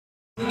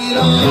Bring it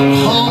on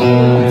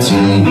home to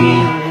you.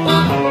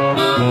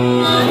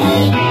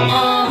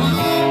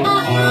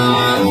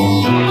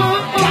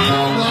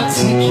 Got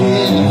to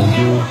get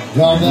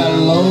on that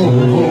low.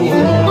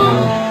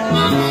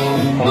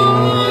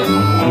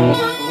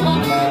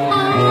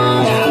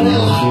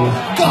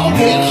 Go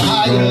get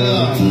higher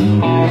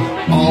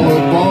on the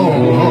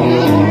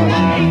board.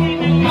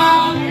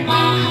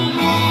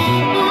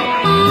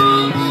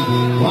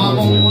 I'm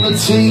gonna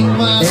take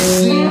my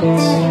seat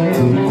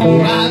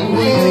right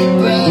way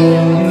back.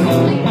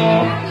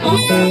 Oh,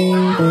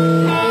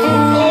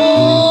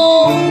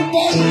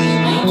 baby,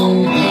 I'm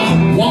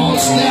gonna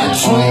watch that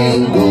train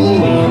go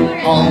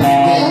on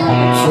that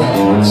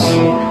tracks.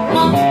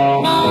 I'm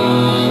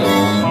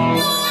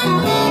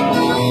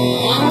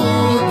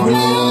gonna bring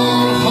it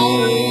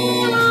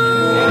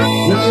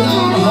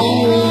on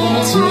home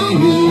to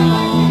you.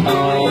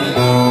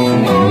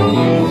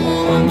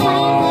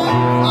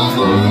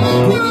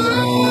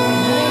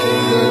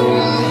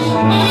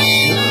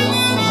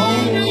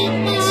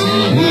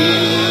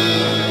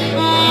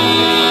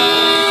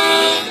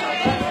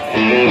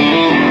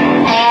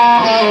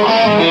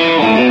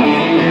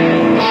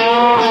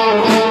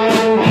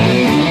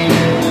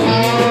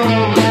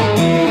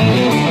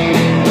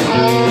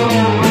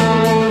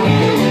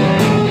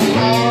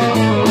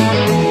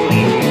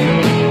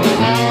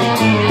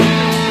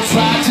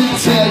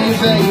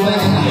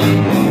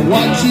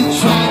 What you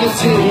trying to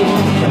do?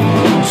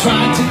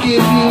 Trying to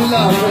give you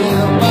love,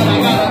 but I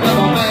got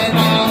another man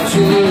now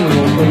too.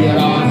 Bring it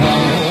on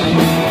home.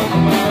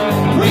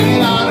 Bring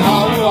it on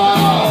home.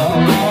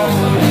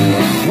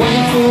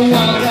 Wait for a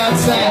while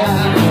outside.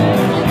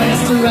 I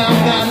messed around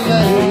that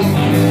late.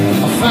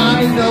 I found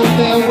a note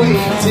there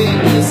waiting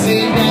to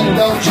say that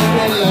don't you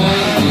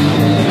relate.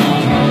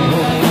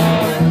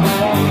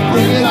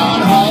 Bring it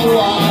on home.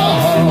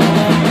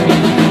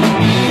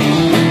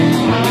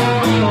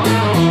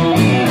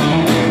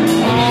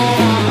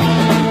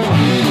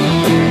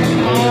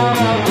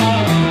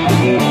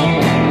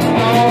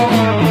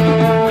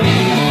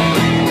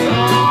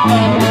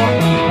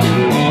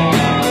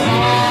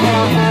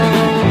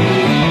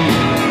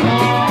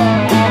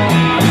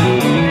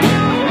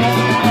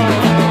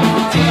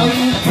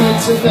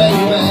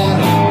 Baby,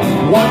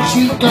 what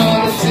you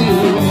gonna do?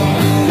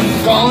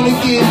 Gonna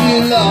give you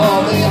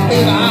love, and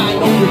baby, I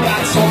know you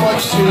got so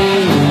much to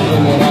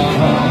bring it on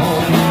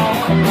home.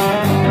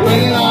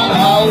 Bring it on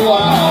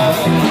home.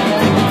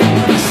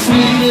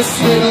 Sweetest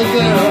little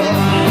girl,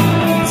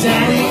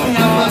 Daddy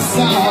at my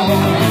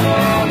side.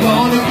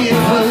 Gonna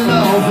give her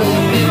love,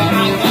 and baby, I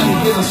gotta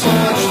give her so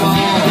much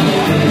more.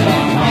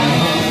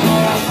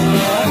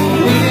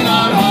 Bring it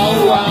on home.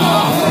 Bring it on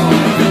home.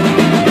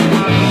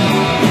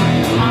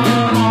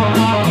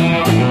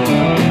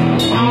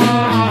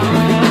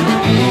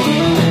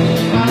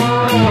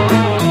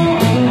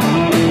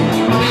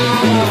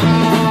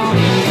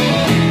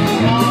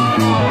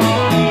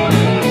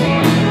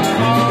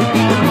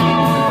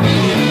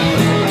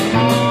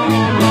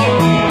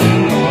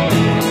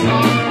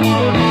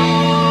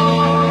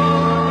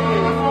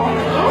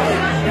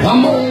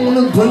 I'm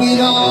gonna bring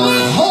it on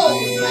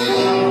home.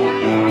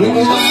 Bring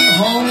it on.